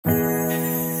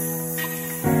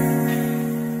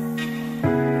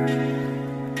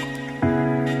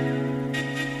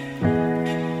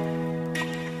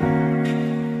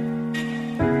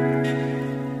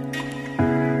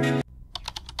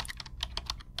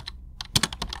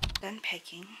done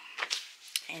packing,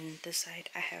 and this side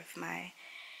I have my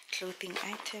clothing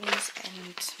items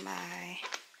and my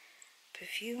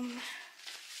perfume,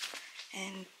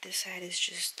 and this side is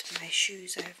just my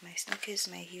shoes. I have my sneakers,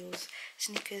 my heels,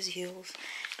 sneakers, heels,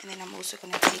 and then I'm also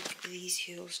gonna take these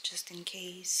heels just in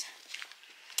case.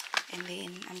 And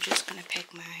then I'm just gonna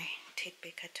pack my Ted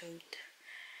Baker tote.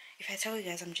 If I tell you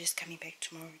guys I'm just coming back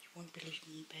tomorrow, you won't believe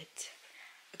me, but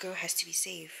a girl has to be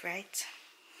safe, right?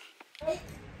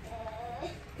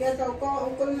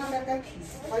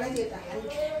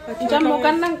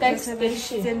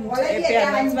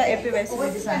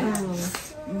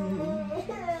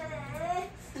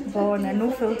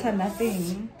 No filter,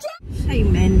 nothing. Hey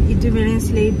man, it didn't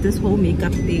slate this whole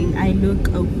makeup thing. I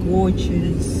look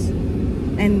gorgeous.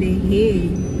 And the hair,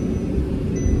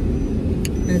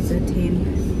 that's a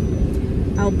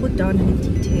 10. I'll put down her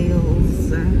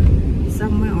details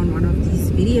somewhere on one of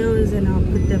these videos, and I'll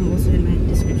put them also in my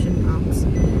description box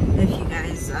if you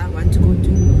guys want to go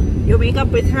do your makeup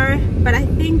with her. But I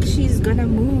think she's gonna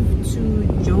move to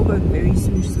Joburg very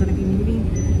soon. She's gonna be moving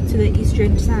to the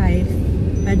eastern side,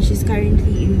 but she's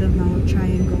currently in the Mount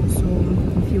Triangle. So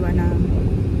if you wanna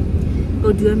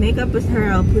go do a makeup with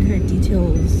her, I'll put her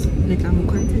details. Let them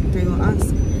contact her or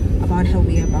ask about her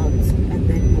whereabouts at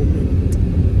that moment.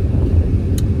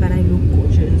 But I look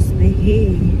gorgeous. The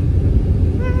hair.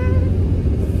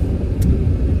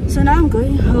 So now I'm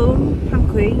going home.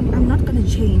 I'm not gonna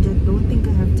change. I don't think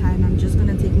I have time. I'm just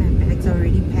gonna take my bags. I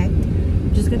already packed.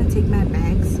 I'm just gonna take my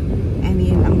bags and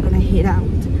then I'm gonna head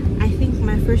out. I think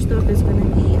my first stop is gonna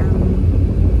be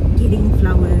getting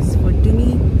flowers for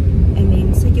Tumi, and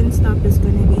then second stop is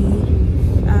gonna be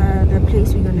the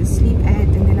place we're gonna sleep at,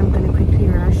 and then I'm gonna quickly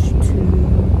rush to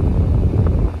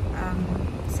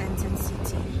Sandton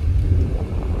City,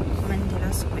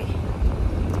 Mandela Square.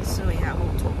 So yeah,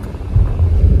 we'll talk.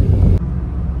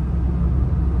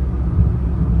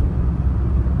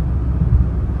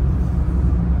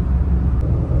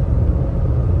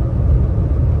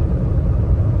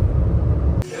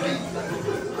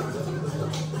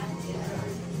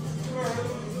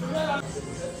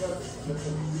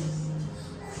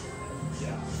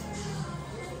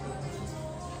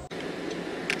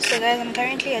 So guys, I'm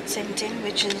currently at Sandton,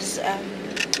 which is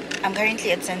I'm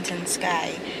currently at Sandton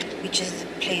Sky, which is the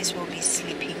place we'll be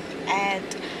sleeping at.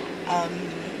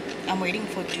 I'm waiting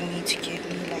for Tumi to give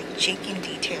me like check-in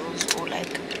details or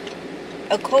like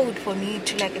a code for me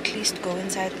to like at least go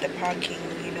inside the parking,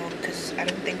 you know, because I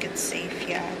don't think it's safe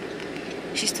here.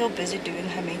 She's still busy doing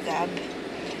her makeup.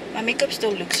 My makeup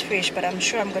still looks fresh, but I'm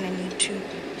sure I'm gonna need to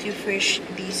refresh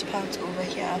these parts over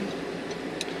here.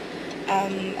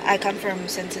 I come from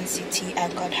Sandton City. I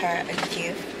got her a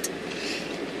gift,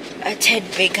 a Ted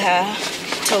Baker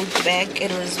tote bag.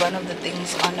 It was one of the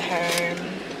things on her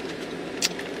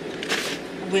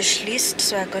wish list,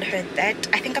 so I got her that.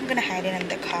 I think I'm gonna hide it in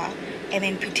the car and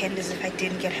then pretend as if I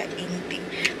didn't get her anything,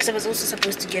 because I was also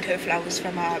supposed to get her flowers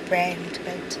from our brand,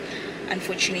 but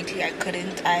unfortunately I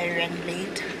couldn't. I ran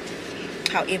late.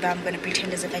 However, I'm gonna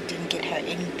pretend as if I didn't get her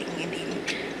anything, and then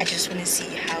I just want to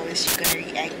see how is she gonna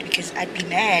react, because I'd be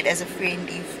mad as a friend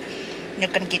if you're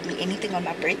not gonna get me anything on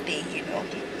my birthday, you know.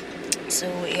 So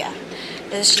yeah,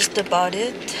 that's just about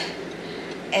it.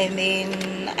 And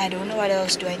then I don't know what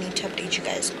else do I need to update you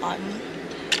guys on,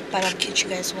 but I'll catch you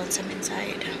guys once I'm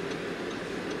inside.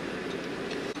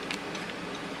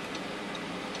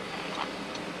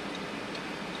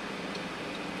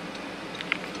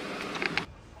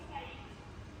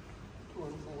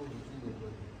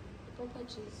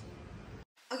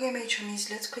 Okay, my chummies,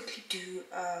 let's quickly do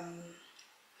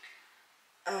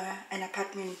an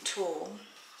apartment tour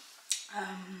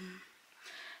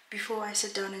before I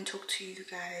sit down and talk to you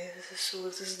guys. So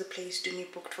this is the place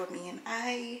Tumi booked for me and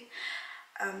I.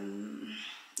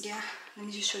 Yeah, let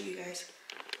me just show you guys.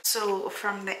 So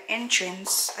from the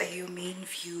entrance, your main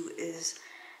view is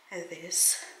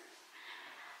this.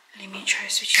 Let me try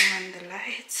switching on the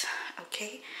lights.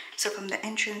 Okay, so from the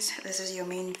entrance, this is your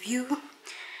main view.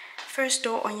 First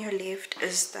door on your left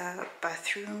is the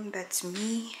bathroom. That's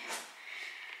me.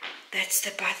 That's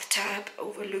the bathtub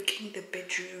overlooking the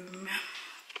bedroom.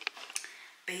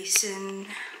 Basin.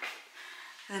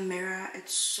 The mirror.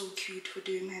 It's so cute for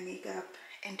doing my makeup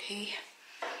and hair.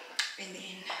 And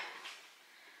then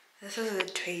this is the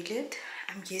toilet.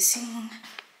 I'm guessing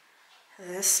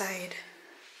this side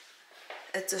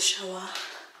it's a shower.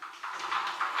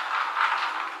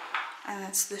 And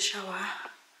that's the shower.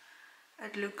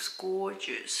 It looks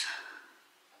gorgeous.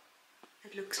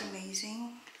 It looks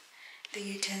amazing. The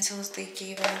utensils they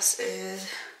gave us is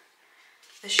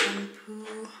the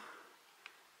shampoo,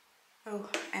 oh,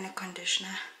 and a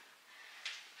conditioner.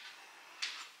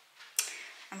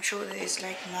 I'm sure there's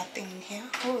like nothing in here.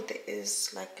 Oh, there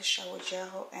is like a shower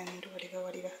gel and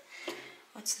whatever.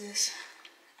 What's this?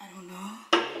 I don't know.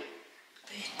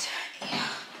 But yeah.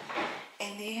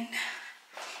 And then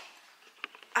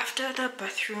after the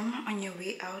bathroom, on your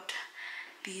way out,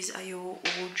 these are your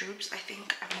wardrobes. I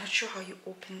think, I'm not sure how you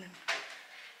open them.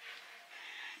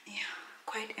 Yeah,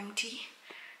 quite empty.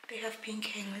 They have pink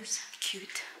hangers,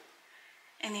 cute.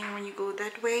 And then when you go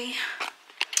that way,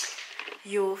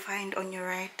 you'll find on your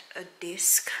right a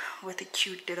desk with a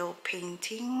cute little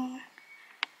painting.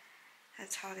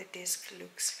 That's how the desk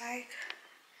looks like.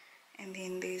 And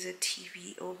then there's a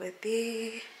TV over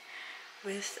there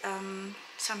with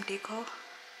some decor.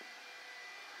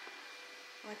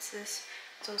 What's this?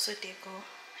 It's also decor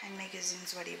and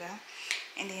magazines, whatever.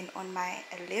 And then on my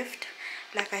left,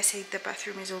 like I said, the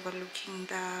bathroom is overlooking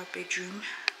the bedroom.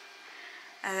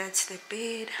 That's the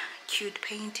bed, cute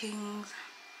paintings.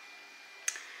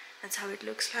 That's how it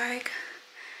looks like.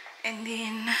 And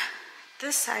then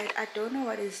this side, I don't know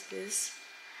what is this,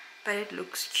 but it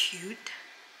looks cute.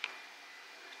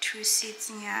 2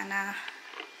 seats nyana,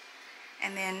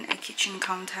 and then a kitchen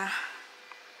counter.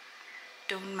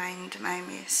 Don't mind my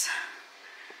mess.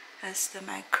 That's the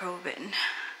microwave.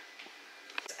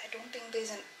 I don't think there's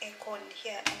an aircon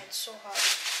here, and it's so hot.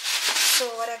 So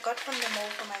what I got from the mall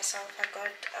for myself, I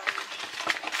got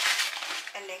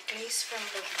a necklace from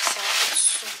the Visa.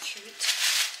 It's so cute.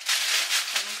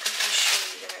 Let me quickly show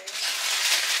you guys.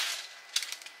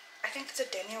 I think it's a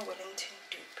Daniel Wellington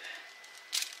dupe.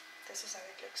 This is how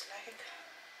it looks like.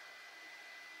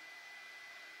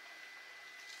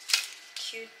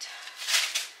 Cute.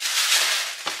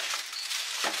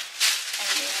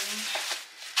 And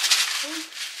then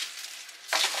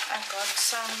I got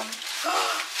some.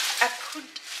 I put.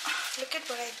 Look at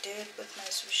what I did with my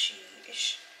sushi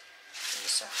ish.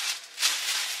 Lisa.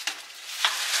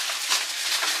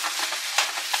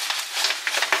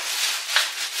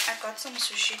 I got some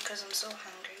sushi because I'm so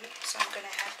hungry, so I'm gonna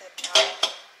have that now.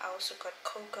 I also got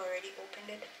Coke, already opened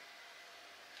it.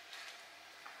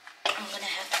 I'm gonna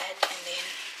have that and then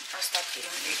I'll start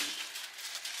getting ready.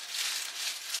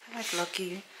 I'm like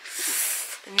lucky.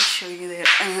 Let me show you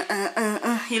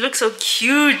that. You look so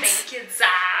cute. Thank you, Zah.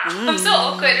 I'm so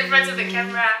awkward in front of the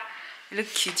camera. You look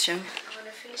cute, Shem. I want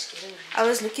to finish getting ready. I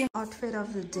was looking outfit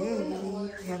of the day.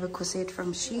 We have a corset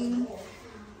from Shein,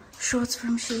 shorts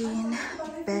from Shein,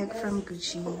 bag from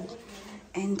Gucci,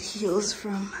 and heels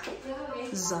from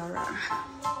Zara.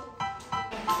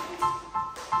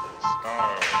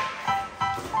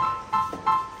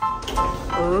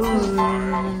 Oh,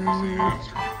 yeah.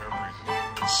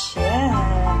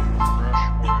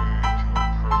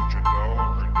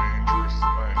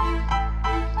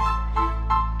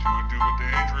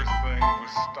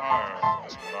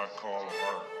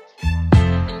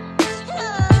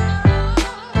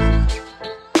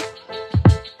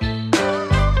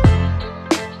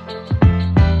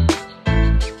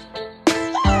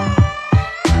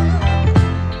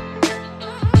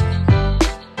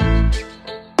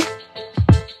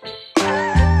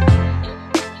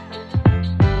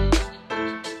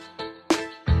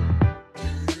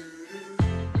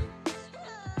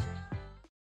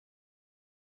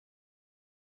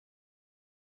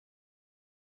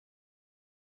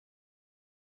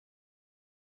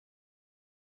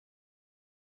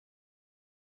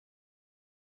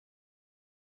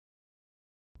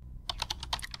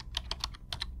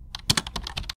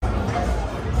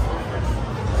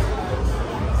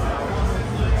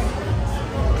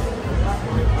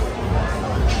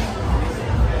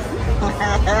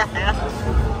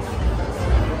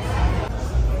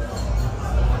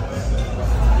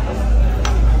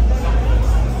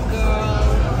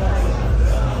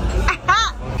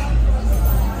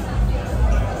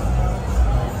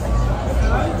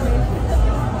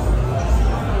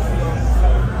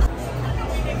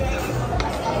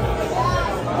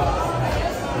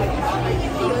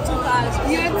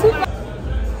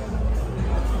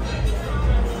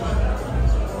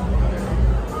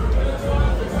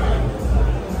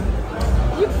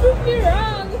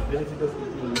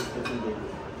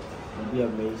 Be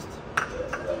amazed.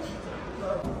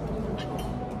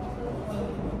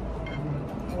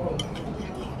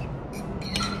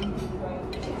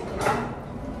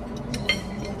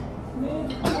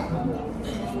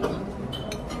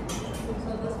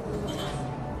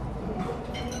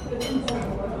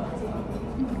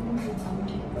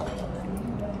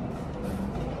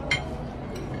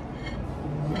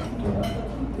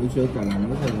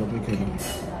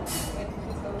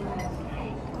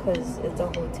 Because it's a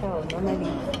hotel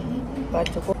normally, but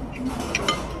to go,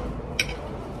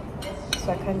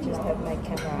 so I can't just have my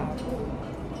camera out.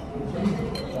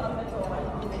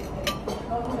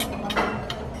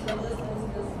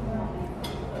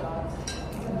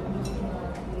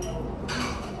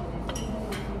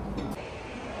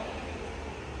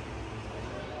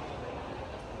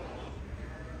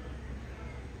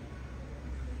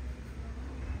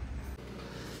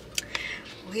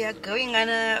 We are going on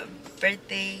a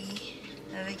birthday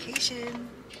vacation.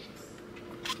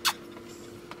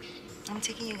 I'm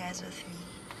taking you guys with me.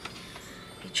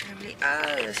 We're traveling.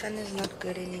 Oh, the sun is not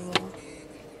good anymore.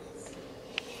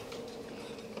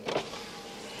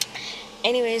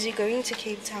 Anyways, we're going to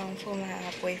Cape Town for my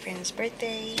boyfriend's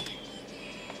birthday.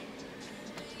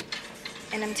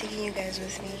 And I'm taking you guys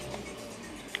with me.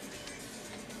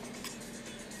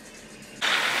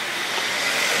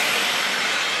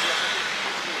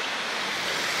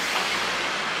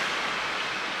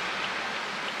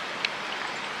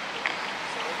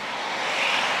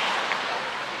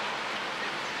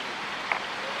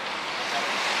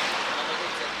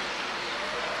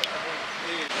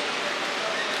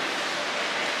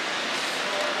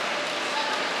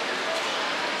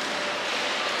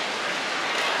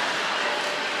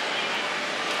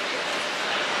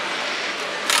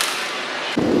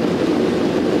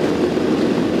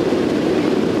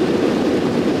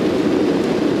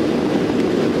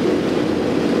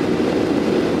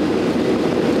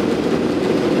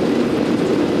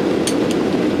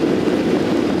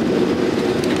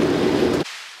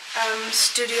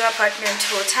 Studio apartment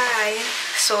hotel.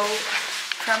 So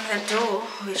from the door,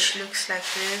 which looks like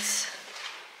this,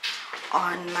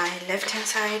 on my left hand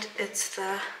side it's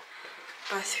the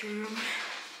bathroom,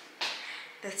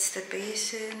 that's the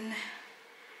basin,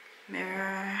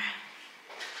 mirror,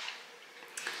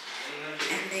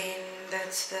 and then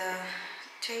that's the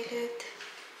toilet,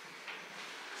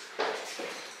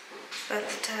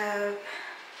 bathtub,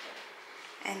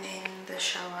 and then the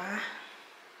shower.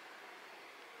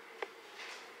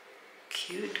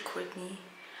 Cute, Courtney.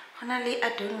 Honestly, I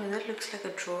don't know, that looks like a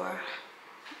drawer,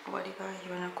 whatever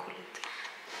you wanna call it.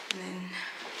 And then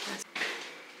that's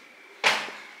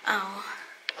our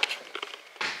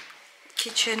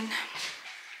kitchen.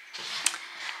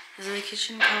 There's a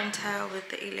kitchen counter with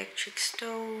the electric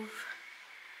stove.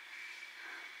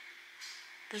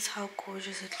 That's how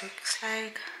gorgeous it looks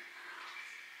like.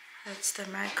 That's the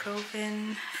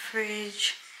microwave,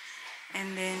 fridge,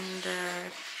 and then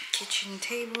the kitchen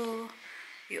table.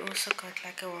 We also got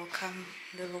like a welcome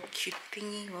little cute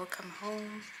thingy, welcome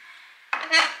home,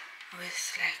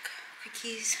 with like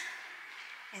cookies.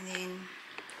 And then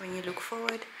when you look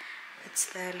forward, it's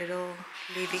the little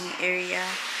living area.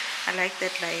 I like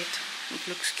that light, it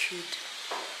looks cute.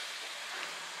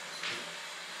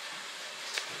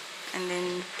 And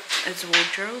then it's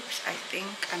wardrobes, I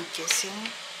think, I'm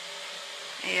guessing.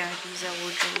 Yeah, these are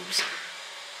wardrobes.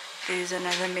 There's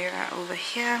another mirror over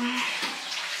here.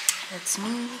 That's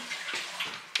me.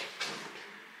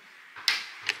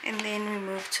 And then we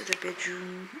move to the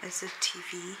bedroom as a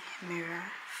TV,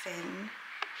 mirror, fan,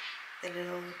 the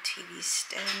little TV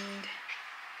stand,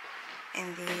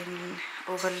 and then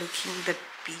overlooking the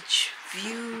beach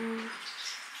view.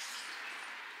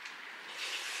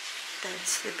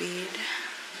 That's the bed.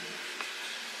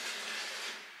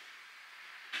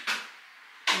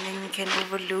 And then you can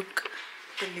overlook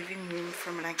the living room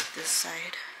from like this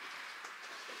side.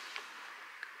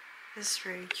 It's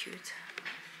very cute.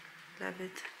 Love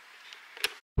it.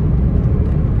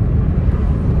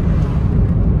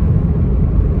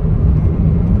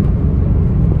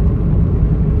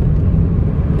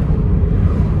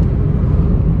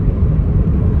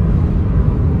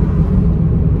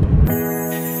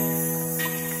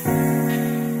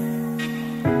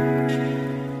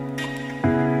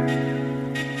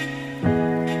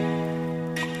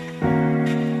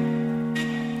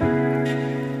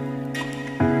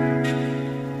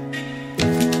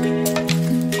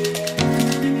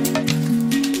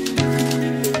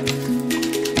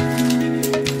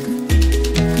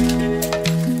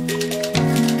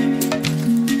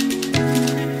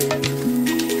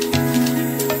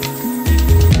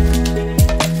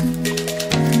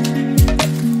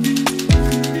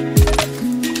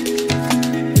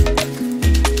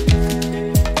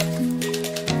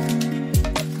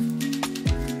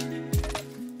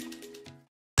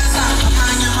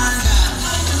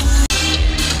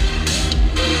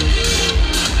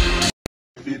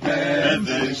 Happy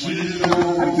birthday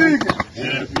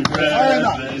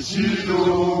to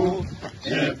you.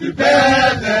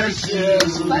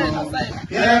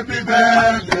 Happy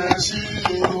birthday to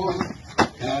you.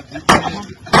 Happy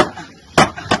birthday.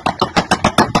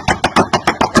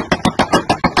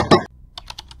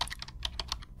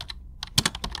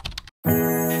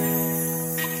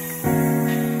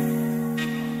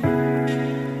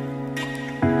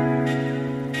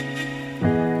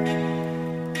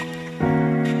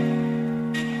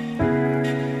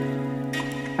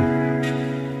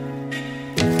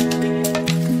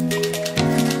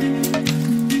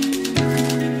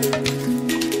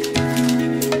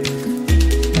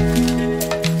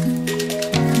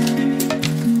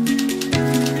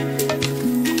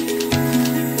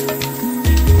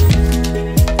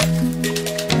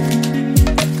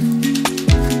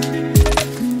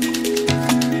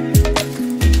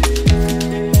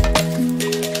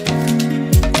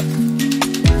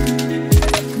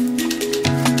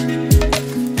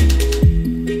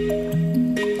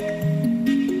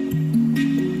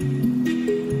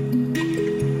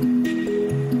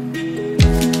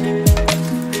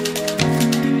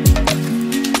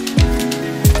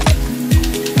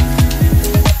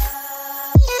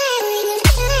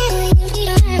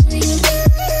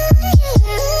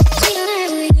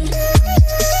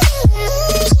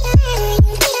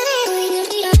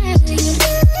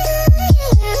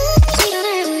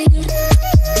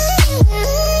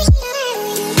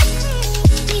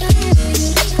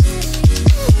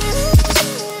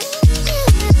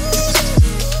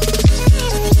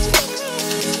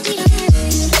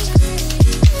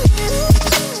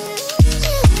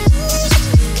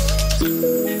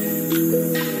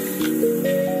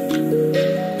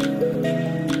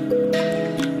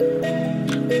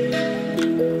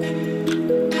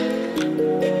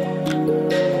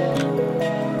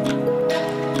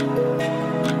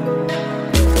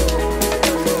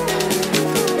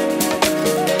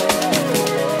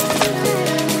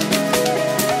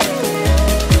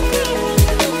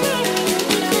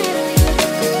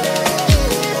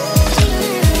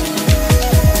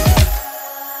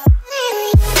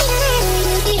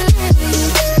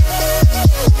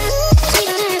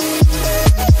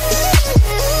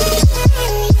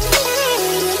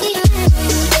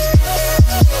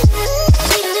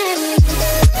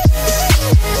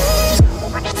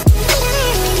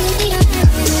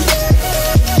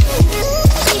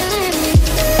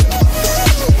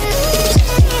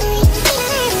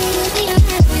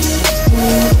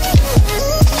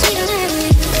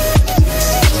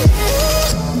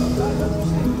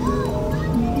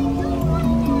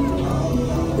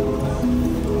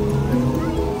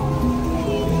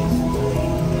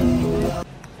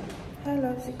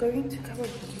 going to Cabo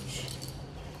Beach.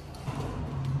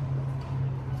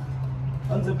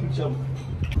 On the picture.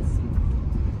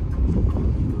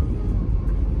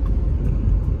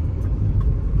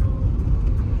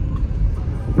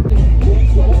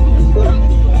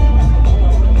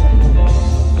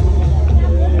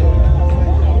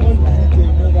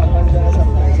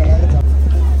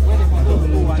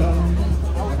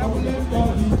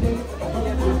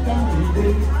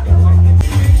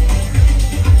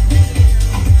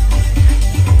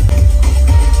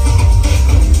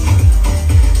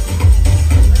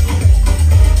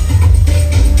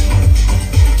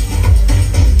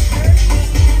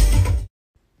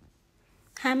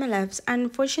 Hi my loves,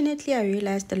 unfortunately I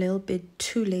realized a little bit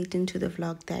too late into the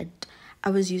vlog that I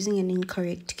was using an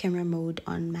incorrect camera mode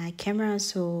on my camera,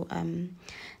 so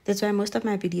that's why most of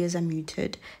my videos are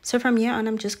muted. So from here on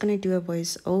I'm just going to do a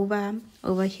voice over.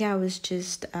 Over here I was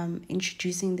just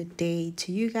introducing the day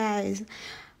to you guys.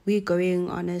 We're going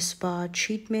on a spa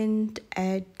treatment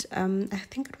at I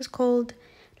think it was called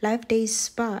Life Days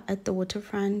Spa at the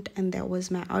waterfront, and that was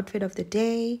my outfit of the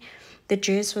day. The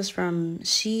dress was from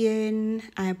Shein.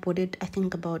 I bought it I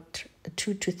think about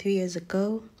 2 to 3 years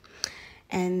ago,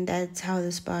 and that's how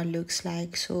the spa looks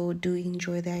like. So do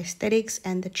enjoy the aesthetics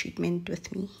and the treatment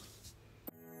with me.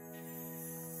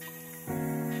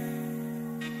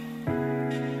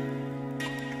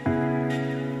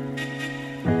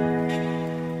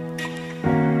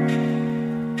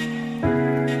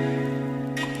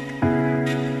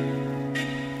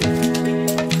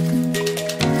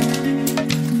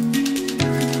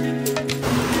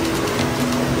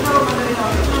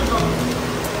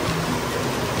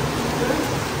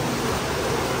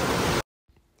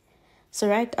 So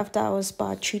right after our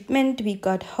spa treatment, we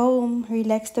got home,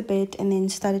 relaxed a bit, and then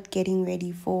started getting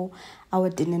ready for our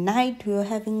dinner night. We were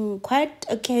having quite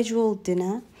a casual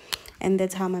dinner, and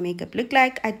that's how my makeup looked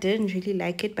like. I didn't really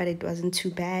like it, but it wasn't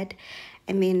too bad.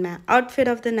 And then my outfit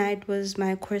of the night was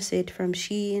my corset from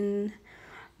Shein,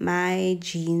 my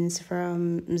jeans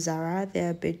from Zara.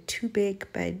 They're a bit too big,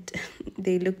 but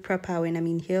they look proper when I'm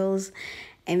in heels.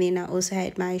 And then I also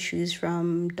had my shoes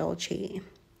from Dolce.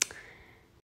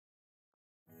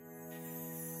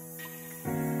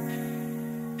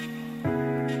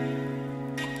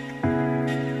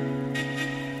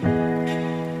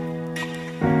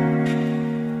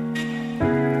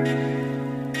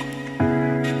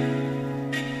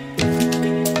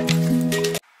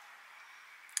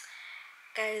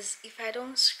 Guys, if I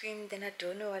don't scream, then I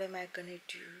don't know what am I gonna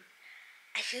do.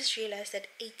 I just realized that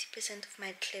 80% of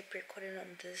my clip recorded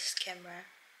on this camera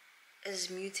is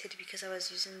muted because I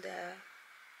was using the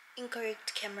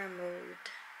incorrect camera mode.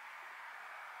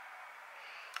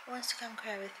 Who wants to come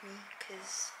cry with me?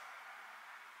 Because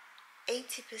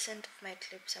 80% of my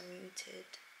clips are muted,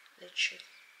 literally.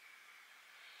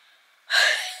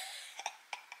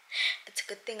 It's a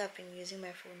good thing I've been using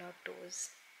my phone outdoors.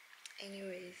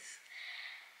 Anyways,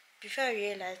 before I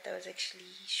realized I was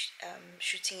actually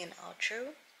shooting an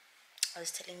outro, I was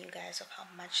telling you guys of how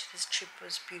much this trip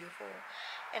was beautiful,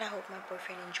 and I hope my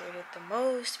boyfriend enjoyed it the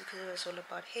most because it was all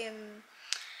about him.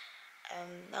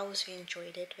 I also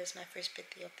enjoyed it. It was my first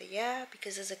birthday of the year,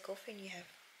 because as a girlfriend you have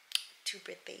 2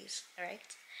 birthdays, right?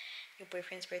 Your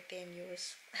boyfriend's birthday and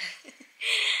yours.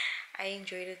 I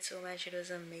enjoyed it so much. It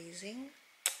was amazing.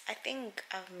 I think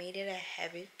I've made it a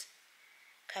habit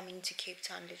coming to Cape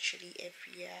Town literally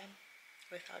every year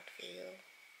without fail,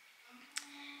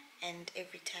 and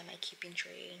every time I keep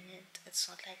enjoying it. It's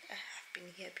not like I've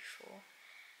been here before.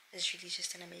 It's really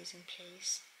just an amazing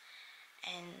place.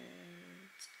 And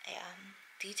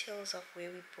details of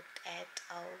where we booked at,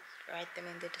 I'll write them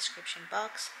in the description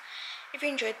box. If you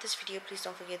enjoyed this video, please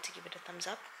don't forget to give it a thumbs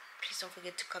up. Please don't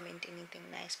forget to comment anything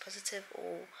nice, positive,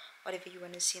 or whatever you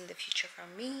want to see in the future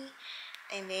from me.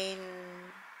 And then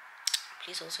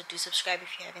please also do subscribe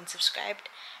if you haven't subscribed.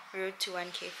 We road to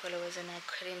 1K followers and I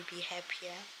couldn't be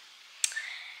happier.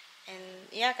 And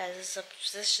yeah guys,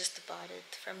 that's just about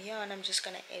it. From here on I'm just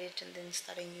gonna edit and then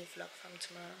start a new vlog from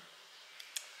tomorrow.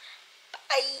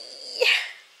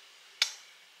 Bye.